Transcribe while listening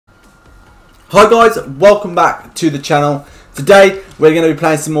Hi guys, welcome back to the channel. Today we're going to be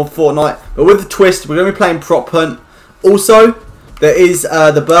playing some more Fortnite, but with a twist. We're going to be playing Prop Hunt. Also, there is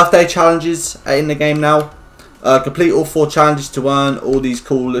the birthday challenges in the game now. Complete all 4 challenges to earn all these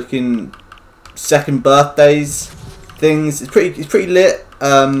cool looking second birthdays things. It's pretty lit.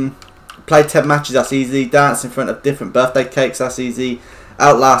 Play 10 matches, that's easy. Dance in front of different birthday cakes, that's easy.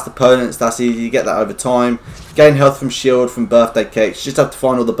 Outlast opponents, that's easy. You get that over time. Gain health from shield from birthday cakes. You just have to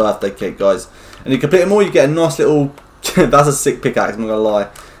find all the birthday cake guys, and you complete them all. You get a nice little that's a sick pickaxe, I'm not gonna lie.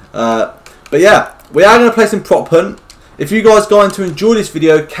 But yeah, we are gonna play some Prop Hunt. If you guys going to enjoy this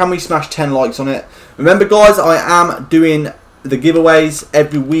video, can we smash 10 likes on it? Remember guys, I am doing the giveaways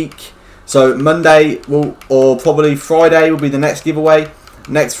every week. So Monday or probably Friday will be the next giveaway.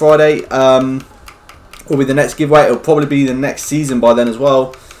 Next Friday will be the next giveaway. It'll probably be the next season by then as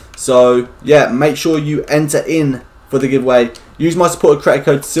well. So yeah, make sure you enter in for the giveaway. Use my supporter credit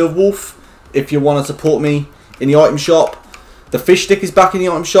code Silverwolf if you want to support me in the item shop. The fish stick is back in the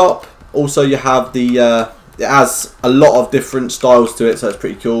item shop. Also you have the it has a lot of different styles to it, so it's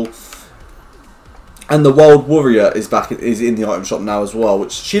pretty cool. And the Wild Warrior is in the item shop now as well,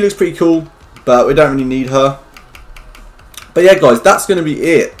 which she looks pretty cool, but we don't really need her. But yeah guys, that's going to be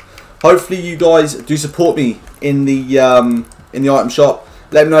it. Hopefully you guys do support me in the item shop.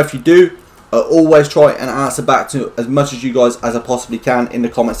 Let me know if you do. I'll always try and answer back to as much of you guys as I possibly can in the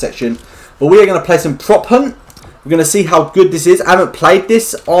comment section. But we are going to play some Prop Hunt. We're going to see how good this is. I haven't played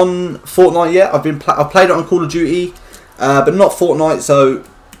this on Fortnite yet. I've played it on Call of Duty, but not Fortnite. So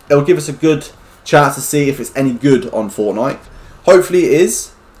it'll give us a good chance to see if it's any good on Fortnite. Hopefully it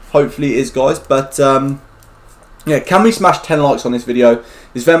is. Hopefully it is, guys. But yeah, can we smash 10 likes on this video?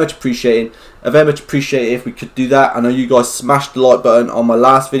 It's very much appreciated. I very much appreciate it if we could do that. I know you guys smashed the like button on my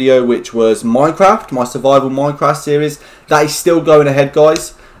last video, which was Minecraft, my survival Minecraft series. That is still going ahead,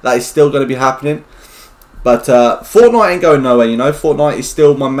 guys. That is still going to be happening. But Fortnite ain't going nowhere, you know. Fortnite is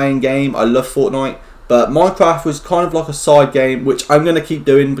still my main game. I love Fortnite. But Minecraft was kind of like a side game, which I'm going to keep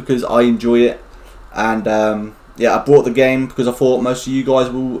doing because I enjoy it. And yeah, I bought the game because I thought most of you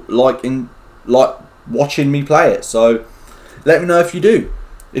guys will like watching me play it. So let me know if you do.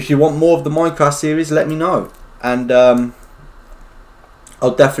 If you want more of the Minecraft series, let me know, and I'll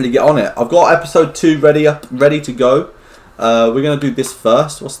definitely get on it. I've got episode 2 ready to go. We're gonna do this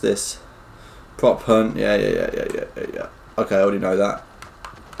first. What's this? Prop Hunt. Yeah. Okay, I already know that.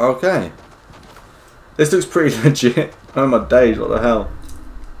 Okay, this looks pretty legit. Oh my days, what the hell?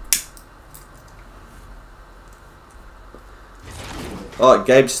 Alright,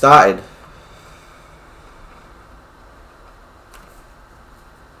 game started.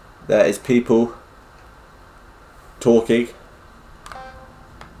 There is people talking.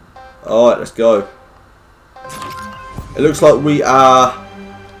 Alright, let's go. It looks like we are...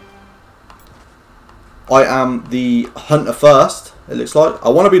 I am the hunter first, it looks like. I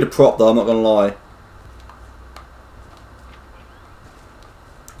want to be the prop though, I'm not going to lie.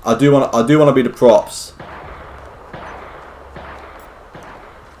 I do want to be the props.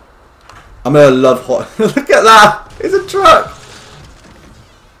 I'm going to love hot... Look at that! It's a truck!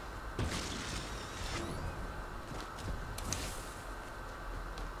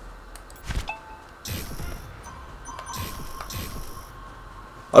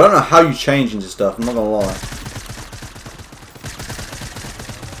 I don't know how you change into stuff, I'm not gonna lie.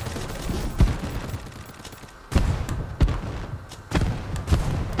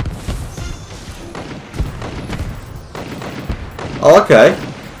 Oh, okay.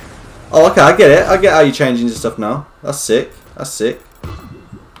 Oh, okay, I get it. I get how you change into stuff now. That's sick. That's sick.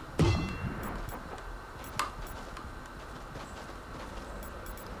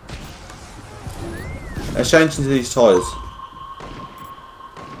 Let's change into these tyres.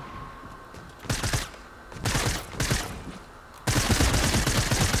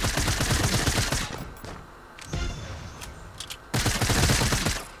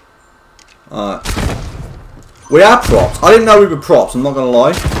 Alright. We are props. I didn't know we were props, I'm not gonna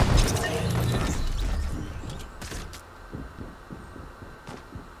lie.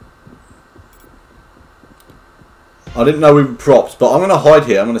 I didn't know we were props, but I'm gonna hide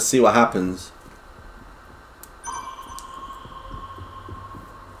here. I'm gonna see what happens.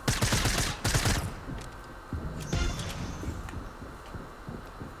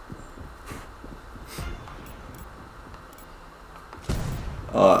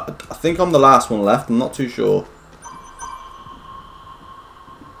 I think I'm the last one left. I'm not too sure.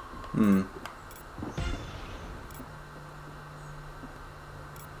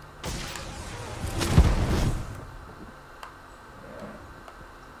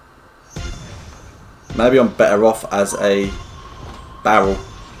 Maybe I'm better off as a barrel.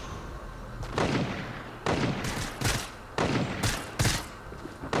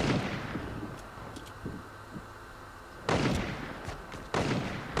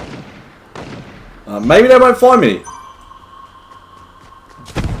 Maybe they won't find me.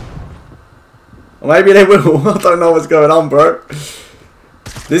 Or maybe they will. I don't know what's going on, bro.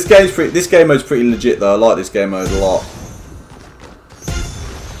 This game mode's pretty legit though. I like this game mode a lot.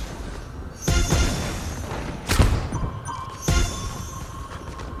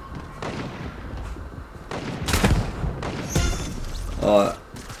 Alright.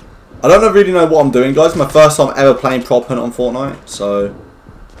 I don't really know what I'm doing, guys. My first time ever playing prop hunt on Fortnite, so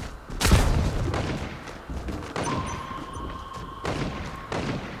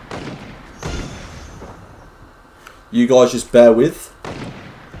you guys just bear with.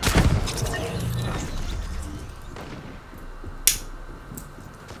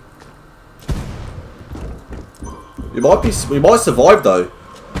 We might survive though.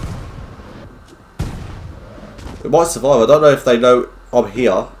 We might survive. I don't know if they know I'm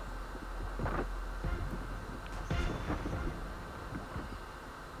here.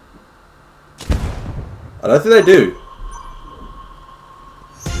 I don't think they do.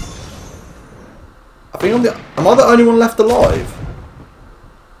 I think am I the only one left alive?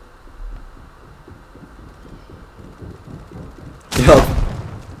 Yeah.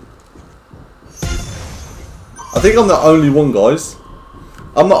 I think I'm the only one, guys.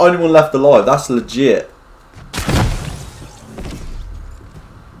 I'm the only one left alive. That's legit.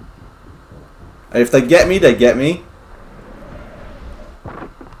 And if they get me, they get me.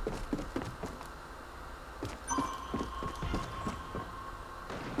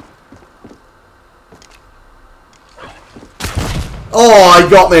 Oh, he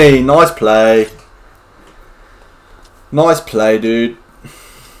got me. Nice play. Nice play, dude.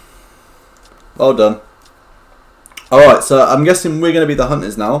 Well done. Alright, so I'm guessing we're going to be the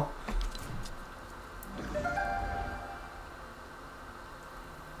hunters now.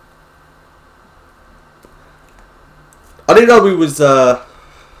 I didn't know we was I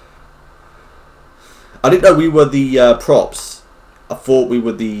didn't know we were the props. I thought we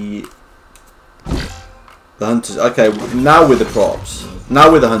were the hunters. Okay, now we're the props. Now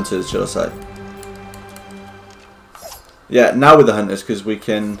we're the hunters, should I say. Yeah, now we're the hunters because we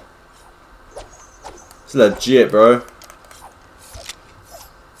can. It's legit, bro.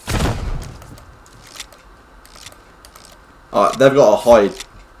 Alright, they've got to hide.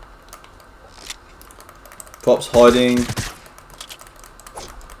 Props hiding.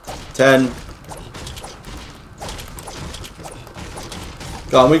 10.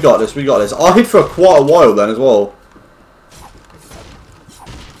 Go on, we got this, we got this. I hid for quite a while then as well.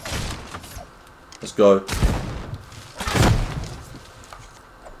 Let's go.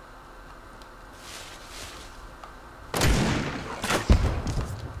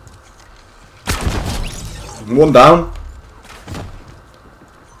 One down.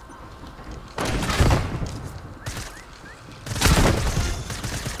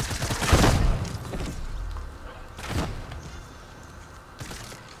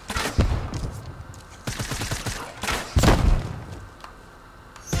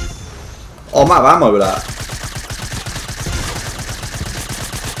 Oh, I'm out of ammo with that.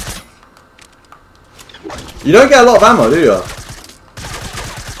 You don't get a lot of ammo, do you?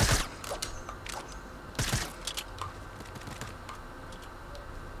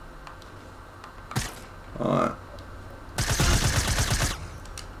 Alright.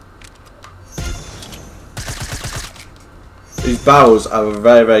 These barrels are a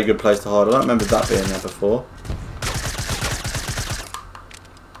very, very good place to hide. I don't remember that being there before.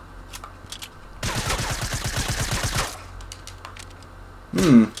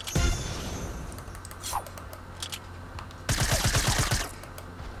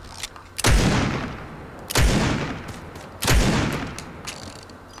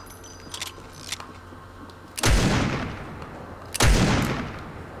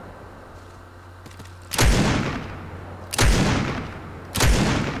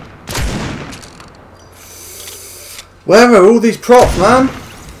 Where are all these props, man?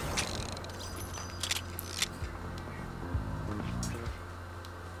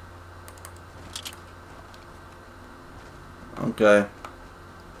 Okay.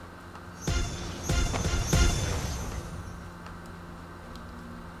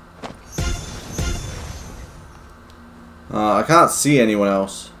 I can't see anyone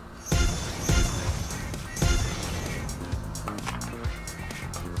else.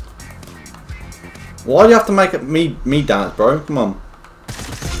 Why do you have to make it me dance, bro? Come on.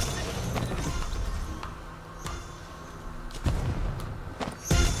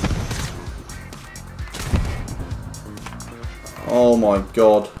 Oh my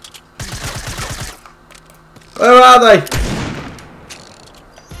god. Where are they?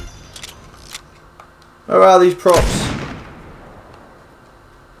 Where are these props?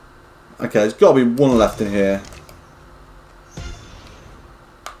 Okay, there's got to be one left in here.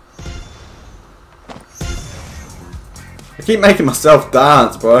 I keep making myself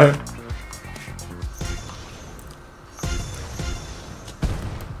dance, bro.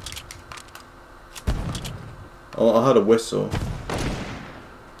 Oh, I heard a whistle.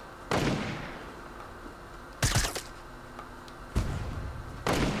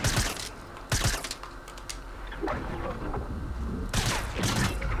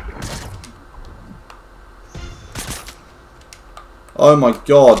 Oh my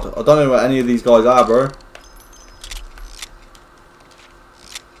god, I don't know where any of these guys are, bro.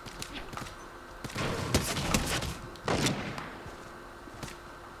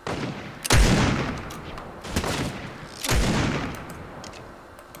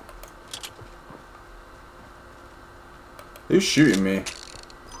 Who's shooting me?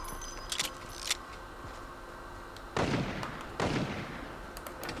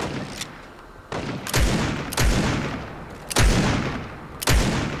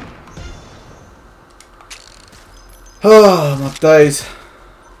 Oh, my days.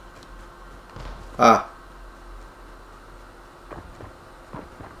 Ah.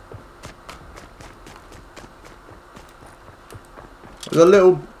 There's a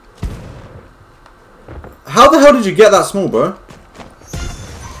little... How the hell did you get that small, bro?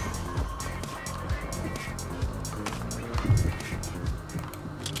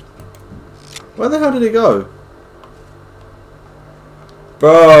 Where the hell did it go?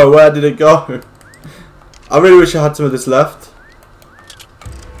 Bro, where did it go? I really wish I had some of this left.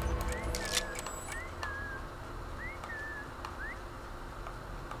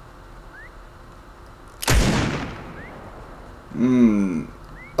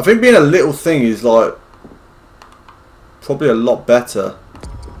 I think being a little thing is like probably a lot better.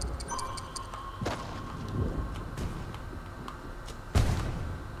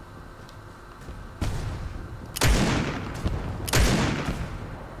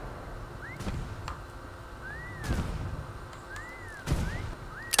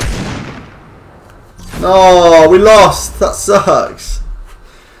 No, we lost. That sucks.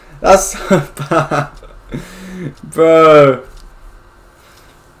 That's so bad. Bro.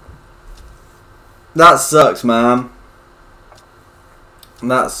 That sucks, man.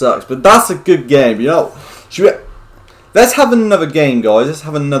 That sucks. But that's a good game, you know. Let's have another game, guys. Let's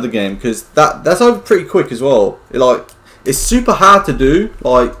have another game. Because that's over pretty quick as well. It's super hard to do.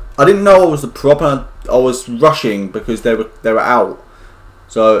 Like, I didn't know I was the prop and I was rushing because they were out.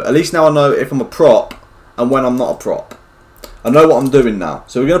 So at least now I know if I'm a prop and when I'm not a prop. I know what I'm doing now.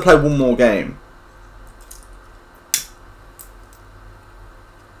 So we're going to play one more game.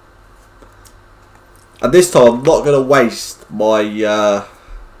 At this time, I'm not going to waste my...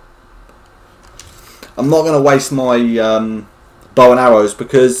 bow and arrows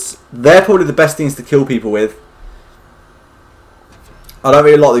because they're probably the best things to kill people with. I don't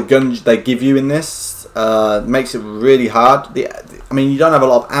really like the guns they give you in this. Makes it really hard. I mean, you don't have a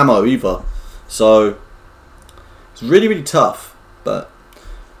lot of ammo either. So... It's really, really tough, but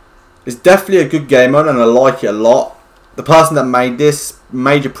it's definitely a good game mode and I like it a lot. The person that made this,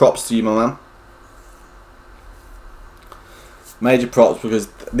 major props to you, my man. Major props because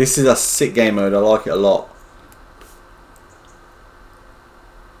this is a sick game mode. I like it a lot.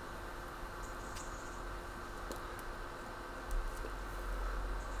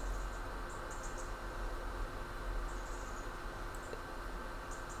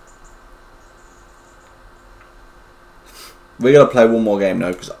 We're going to play one more game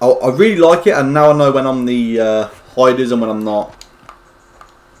now because I really like it and now I know when I'm the hiders and when I'm not.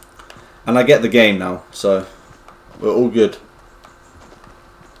 And I get the game now, so we're all good.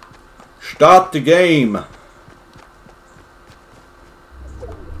 Start the game.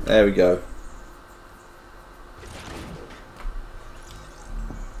 There we go.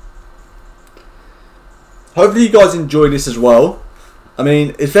 Hopefully you guys enjoy this as well. I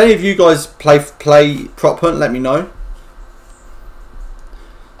mean, if any of you guys play Prop Hunt, let me know.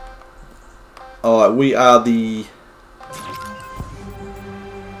 Alright, we are the...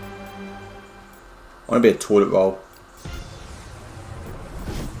 I want to be a toilet roll.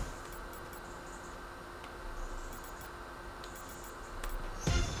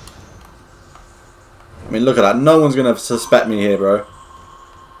 I mean, look at that. No one's going to suspect me here, bro.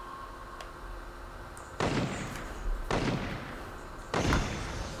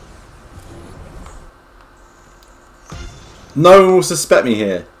 No one will suspect me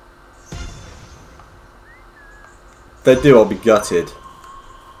here. If they do, I'll be gutted.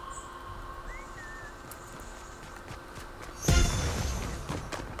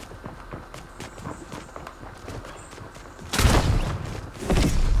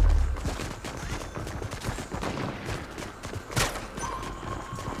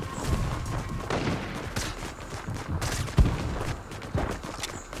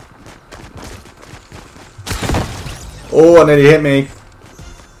 Oh, nearly hit me.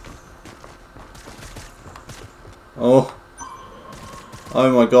 Oh.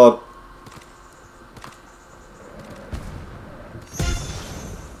 Oh my god.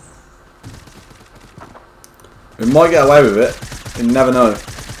 We might get away with it. You never know.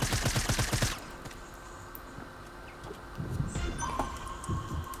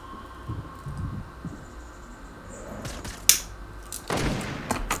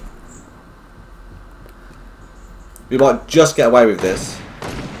 We might just get away with this.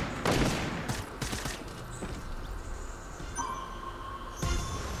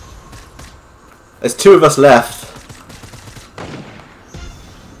 There's 2 of us left.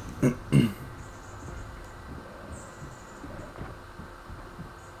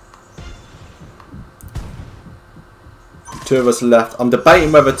 Two of us left. I'm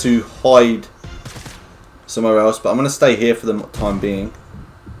debating whether to hide somewhere else, but I'm going to stay here for the time being.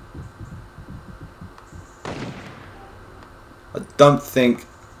 I don't think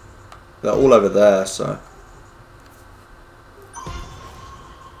they're all over there, so.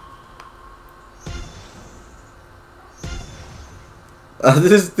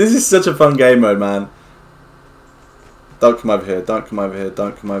 This is such a fun game mode, man. Don't come over here, don't come over here,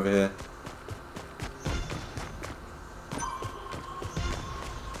 don't come over here.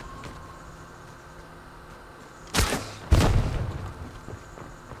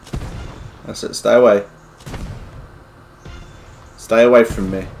 That's it, stay away. Stay away from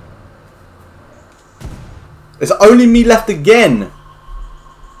me. There's only me left again.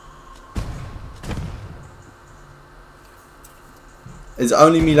 There's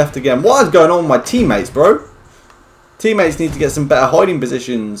only me left again. What is going on with my teammates, bro? Teammates need to get some better hiding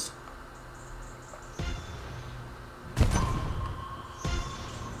positions.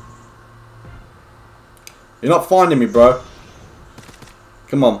 You're not finding me, bro.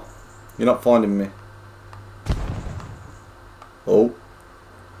 Come on. You're not finding me. Oh.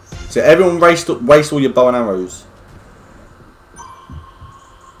 So everyone waste all your bow and arrows.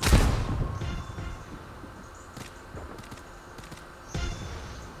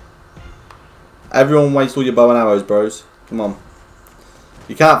 Everyone waste all your bow and arrows, bros. Come on.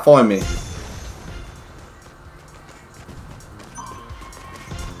 You can't find me.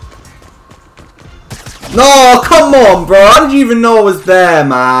 No, come on, bro. How did you even know I was there,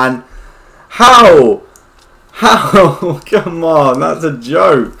 man? How? How? Come on, that's a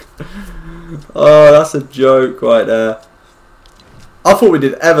joke. Oh, that's a joke right there. I thought we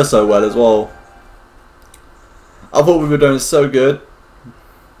did ever so well as well. I thought we were doing so good.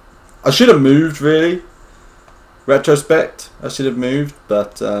 I should have moved, really. Retrospect, I should have moved,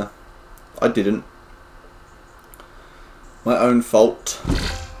 but I didn't. My own fault.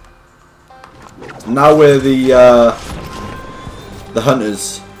 Now we're the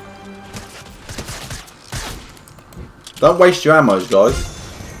hunters. Don't waste your ammos, guys.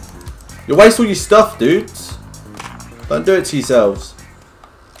 You waste all your stuff, dudes. Don't do it to yourselves.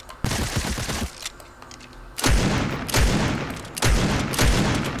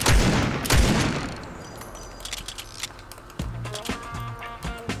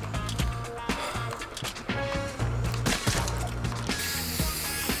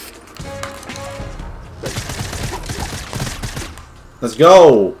 Let's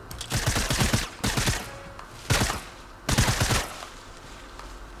go.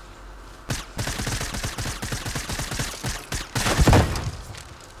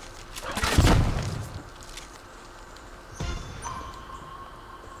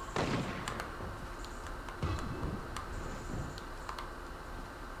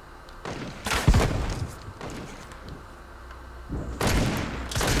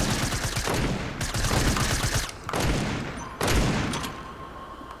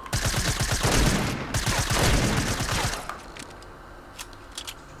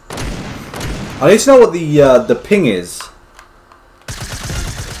 I need to know what the ping is.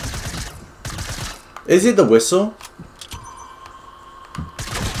 Is it the whistle?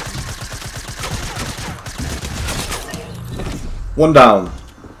 One down.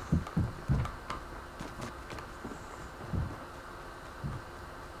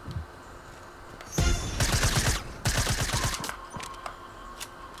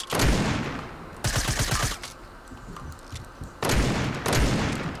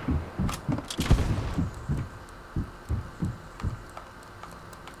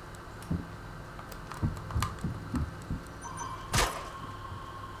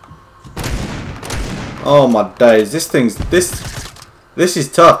 Oh my days, this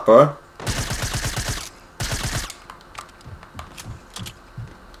is tough, bro.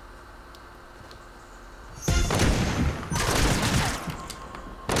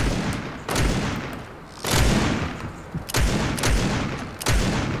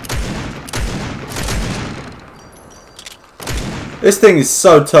 This thing is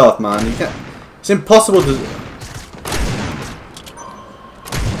so tough, man. You can't, it's impossible to...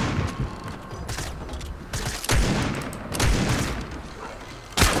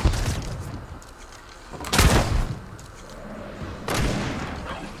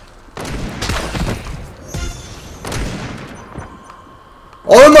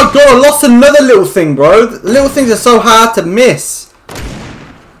 Oh my god, I lost another little thing, bro. Little things are so hard to miss.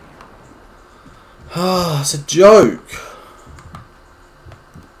 Ah, it's a joke.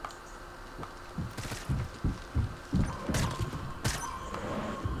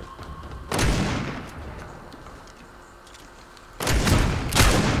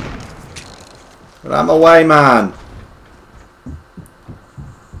 Get out of my way, man.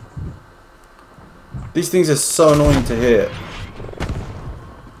 These things are so annoying to hit.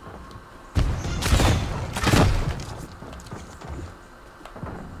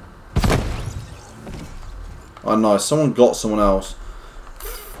 Oh no, someone got someone else.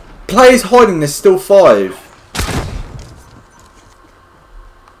 Players hiding, there's still 5.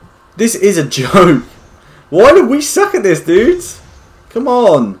 This is a joke. Why do we suck at this, dudes? Come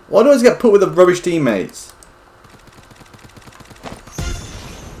on. Why do I always get put with the rubbish teammates?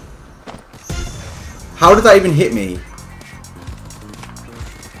 How did that even hit me?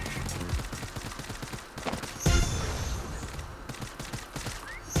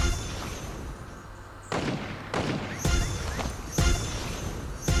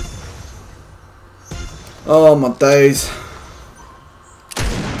 Oh my days.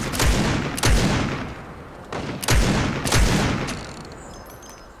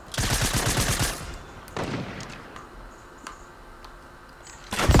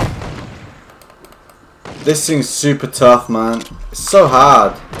 This thing's super tough, man. It's so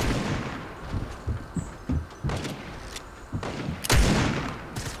hard.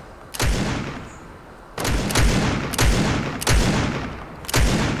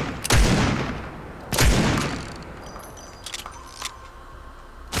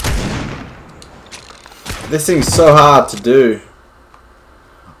 This thing's so hard to do.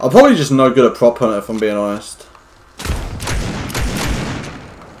 I'm probably just no good at prop hunter, if I'm being honest.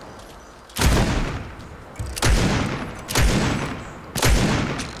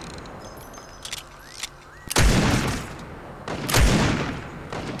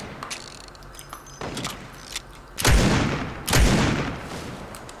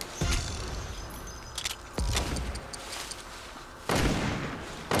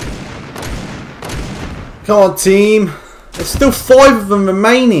 Come on, team. There's still 5 of them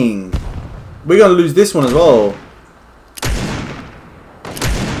remaining. We're going to lose this one as well.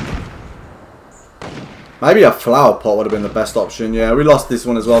 Maybe a flower pot would have been the best option. Yeah, we lost this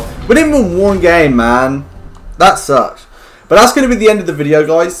one as well. We didn't win one game, man. That sucks. But that's going to be the end of the video,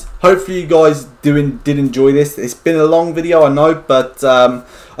 guys. Hopefully you guys did enjoy this. It's been a long video, I know. But I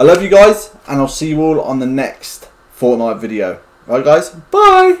love you guys. And I'll see you all on the next Fortnite video. Alright, guys.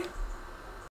 Bye.